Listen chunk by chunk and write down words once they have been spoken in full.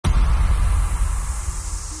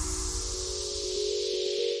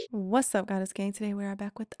What's up, Goddess Gang? Today we are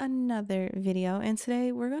back with another video, and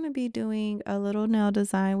today we're going to be doing a little nail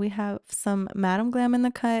design. We have some Madam Glam in the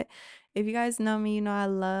cut. If you guys know me, you know I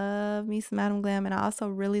love me some Madam Glam, and I also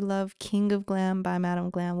really love King of Glam by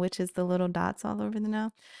Madam Glam, which is the little dots all over the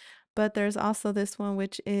nail. But there's also this one,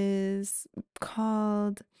 which is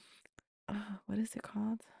called, what is it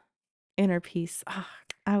called? Inner Peace.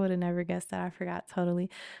 I would have never guessed that. I forgot totally.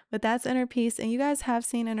 But that's Inner Peace. And you guys have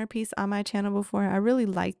seen Inner Peace on my channel before. I really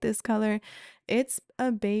like this color. It's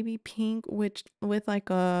a baby pink which with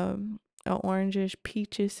like a orangish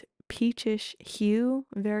peachish hue,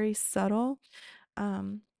 very subtle.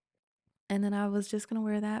 Um and then I was just gonna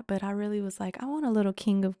wear that, but I really was like, I want a little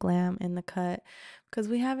King of Glam in the cut because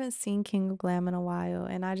we haven't seen King of Glam in a while,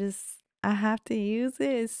 and I have to use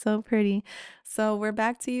it. It's so pretty. So we're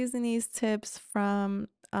back to using these tips from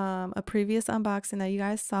a previous unboxing that you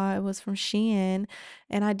guys saw. It was from Shein,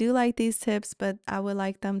 and I do like these tips, but I would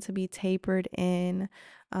like them to be tapered in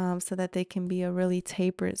so that they can be a really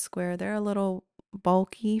tapered square. They're a little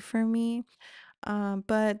bulky for me,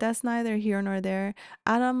 but that's neither here nor there.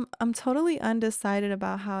 I'm totally undecided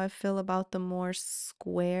about how I feel about the more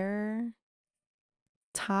square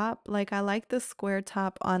top. Like I like the square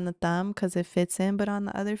top on the thumb because it fits in, but on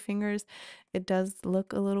the other fingers it does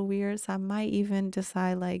look a little weird. So I might even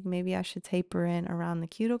decide like maybe I should taper in around the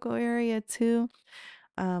cuticle area too.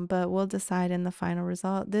 But we'll decide in the final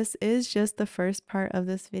result. This is just the first part of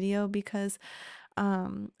this video because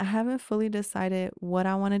I haven't fully decided what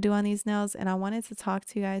I want to do on these nails, and I wanted to talk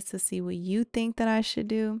to you guys to see what you think that I should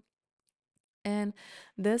do. And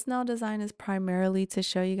this nail design is primarily to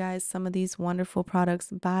show you guys some of these wonderful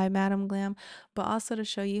products by Madam Glam, but also to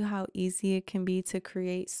show you how easy it can be to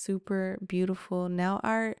create super beautiful nail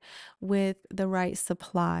art with the right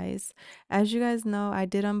supplies. As you guys know, I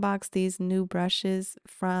did unbox these new brushes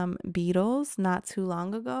from Beetles not too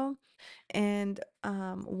long ago. And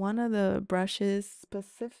one of the brushes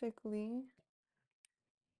specifically,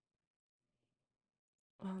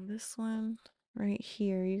 this one right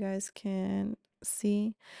here, you guys can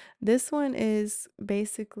see. This one is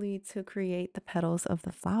basically to create the petals of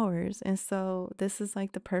the flowers. And so this is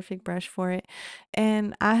like the perfect brush for it.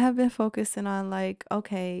 And I have been focusing on like,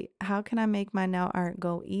 okay, how can I make my nail art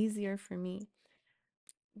go easier for me?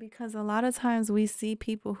 Because a lot of times we see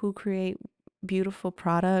people who create beautiful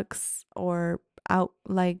products or out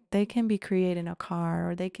like they can be creating a car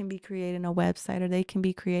or they can be creating a website or they can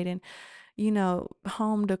be creating,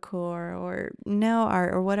 home decor or nail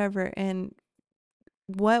art or whatever. And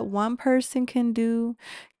what one person can do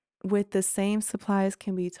with the same supplies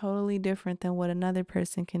can be totally different than what another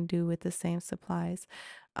person can do with the same supplies.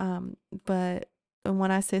 But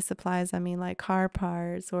when I say supplies, I mean like car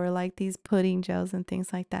parts or like these pudding gels and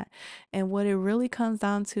things like that. And what it really comes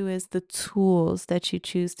down to is the tools that you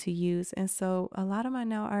choose to use. And so a lot of my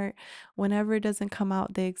nail art, whenever it doesn't come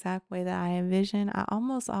out the exact way that I envision, I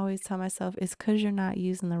almost always tell myself it's because you're not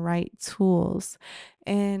using the right tools.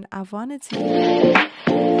 And I've wanted to.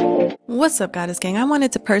 What's up, Goddess Gang? I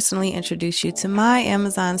wanted to personally introduce you to my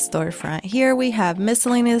Amazon storefront. Here we have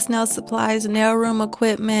miscellaneous nail supplies, nail room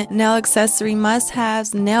equipment, nail accessory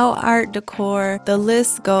must-haves, nail art decor. The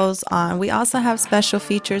list goes on. We also have special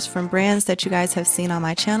features from brands that you guys have seen on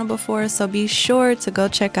my channel before, so be sure to go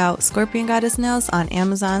check out Scorpion Goddess Nails on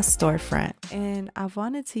Amazon storefront. And I've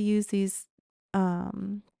wanted to use these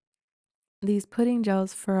pudding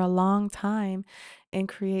gels for a long time and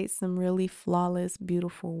create some really flawless,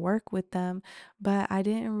 beautiful work with them, but I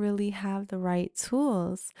didn't really have the right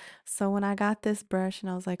tools. So when I got this brush and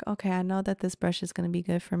I was like, okay, I know that this brush is going to be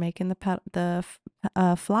good for making the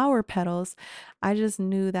flower petals, I just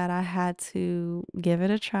knew that I had to give it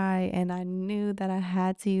a try, and I knew that I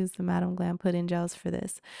had to use the Madam Glam pudding gels for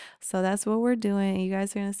this. So that's what we're doing. You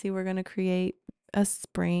guys are going to see we're going to create a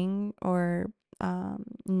spring or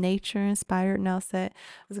nature inspired nail set.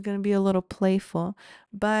 It's going to be a little playful,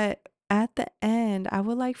 but at the end I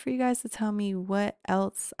would like for you guys to tell me what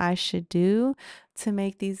else I should do to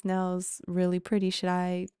make these nails really pretty. Should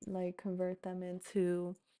I like convert them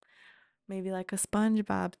into maybe like a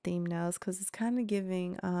SpongeBob theme nails, because it's kind of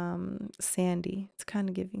giving sandy, it's kind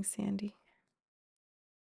of giving sandy,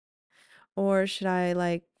 or should I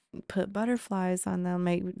like put butterflies on them,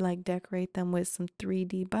 make like decorate them with some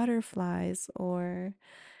 3D butterflies, or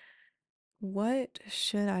what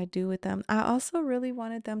should I do with them? I also really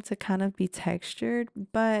wanted them to kind of be textured,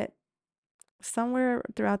 but somewhere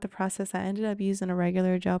throughout the process, I ended up using a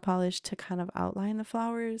regular gel polish to kind of outline the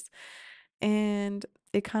flowers, and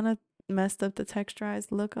it kind of messed up the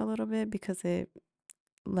texturized look a little bit because it,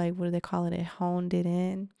 like, what do they call it? It honed it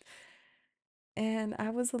in. And I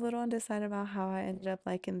was a little undecided about how I ended up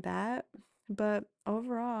liking that. But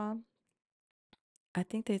overall, I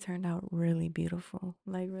think they turned out really beautiful,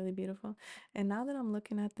 like really beautiful. And now that I'm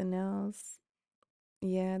looking at the nails,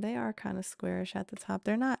 yeah, they are kind of squarish at the top.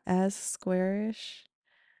 They're not as squarish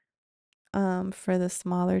for the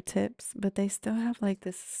smaller tips, but they still have like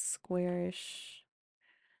this squarish.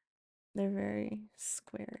 They're very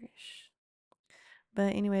squarish.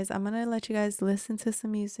 But anyways, I'm gonna let you guys listen to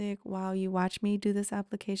some music while you watch me do this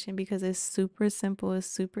application because it's super simple, it's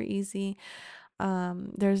super easy.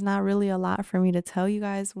 There's not really a lot for me to tell you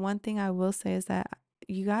guys. One thing I will say is that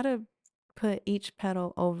you gotta put each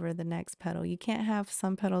petal over the next petal. You can't have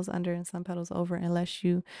some petals under and some petals over unless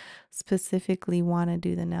you specifically want to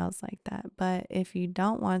do the nails like that. But if you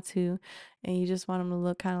don't want to and you just want them to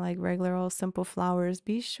look kind of like regular old simple flowers,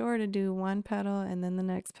 be sure to do one petal and then the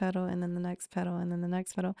next petal and then the next petal and then the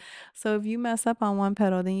next petal. So if you mess up on one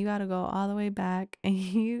petal, then you got to go all the way back and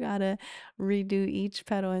you got to redo each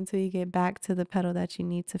petal until you get back to the petal that you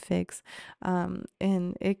need to fix. And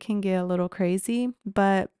it can get a little crazy,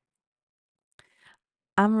 but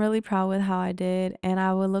I'm really proud with how I did, and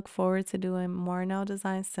I would look forward to doing more nail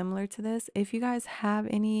designs similar to this. If you guys have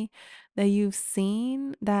any that you've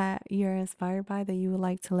seen that you're inspired by that you would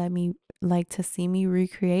like to see me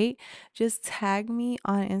recreate, just tag me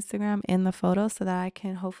on Instagram in the photo so that I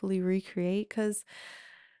can hopefully recreate. Because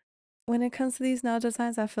when it comes to these nail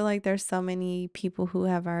designs, I feel like there's so many people who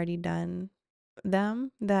have already done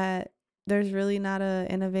them that there's really not a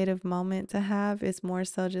innovative moment to have. It's more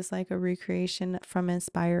so just like a recreation from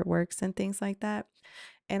inspired works and things like that.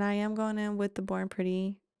 And I am going in with the Born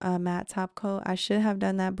Pretty matte top coat. I should have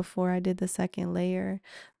done that before I did the second layer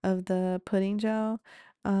of the pudding gel.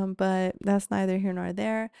 But that's neither here nor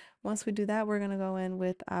there. Once we do that, we're going to go in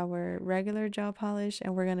with our regular gel polish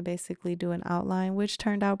and we're going to basically do an outline, which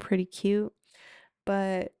turned out pretty cute.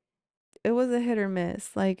 But it was a hit or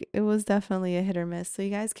miss. Like, it was definitely a hit or miss. So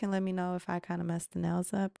you guys can let me know if I kind of messed the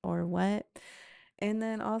nails up or what. And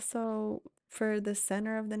then also for the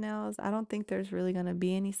center of the nails, I don't think there's really going to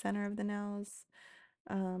be any center of the nails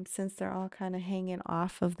since they're all kind of hanging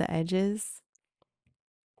off of the edges.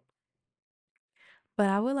 But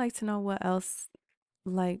I would like to know what else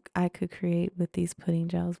like I could create with these pudding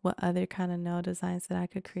gels. What other kind of nail designs that I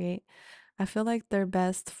could create. I feel like they're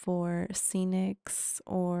best for scenics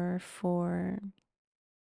or for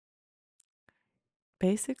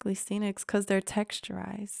basically scenics because they're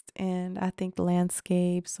texturized, and I think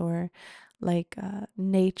landscapes or like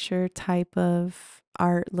nature type of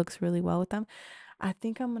art looks really well with them. I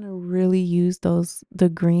think I'm gonna really use the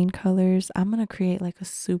green colors. I'm gonna create like a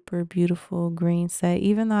super beautiful green set,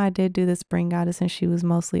 even though I did do the spring goddess and she was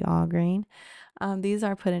mostly all green. These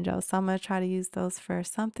are pudding gels, so I'm gonna try to use those for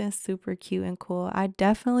something super cute and cool. I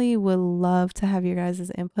definitely would love to have your guys'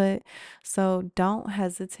 input, so don't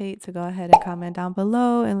hesitate to go ahead and comment down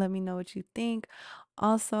below and let me know what you think.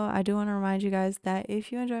 Also, I do want to remind you guys that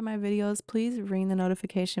if you enjoy my videos, please ring the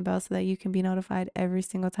notification bell so that you can be notified every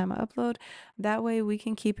single time I upload. That way we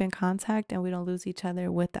can keep in contact and we don't lose each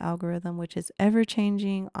other with the algorithm, which is ever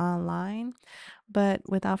changing online. But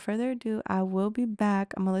without further ado, I will be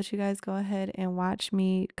back. I'm gonna let you guys go ahead and watch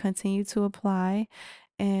me continue to apply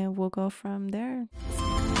and we'll go from there.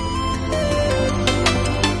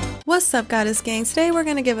 What's up, Goddess Gang? Today we're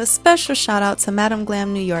going to give a special shout out to Madam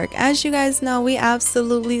Glam New York. As you guys know, we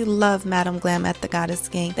absolutely love Madam Glam at the Goddess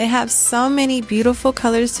Gang. They have so many beautiful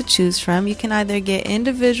colors to choose from. You can either get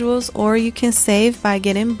individuals or you can save by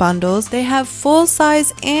getting bundles. They have full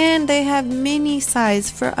size and they have mini size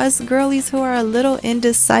for us girlies who are a little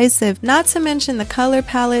indecisive. Not to mention the color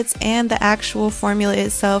palettes and the actual formula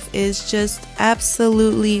itself is just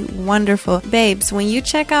absolutely wonderful. Babes, when you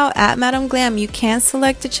check out at Madam Glam, you can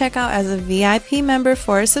select to check out as a VIP member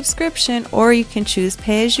for a subscription, or you can choose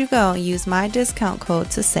pay as you go and use my discount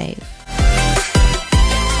code to save.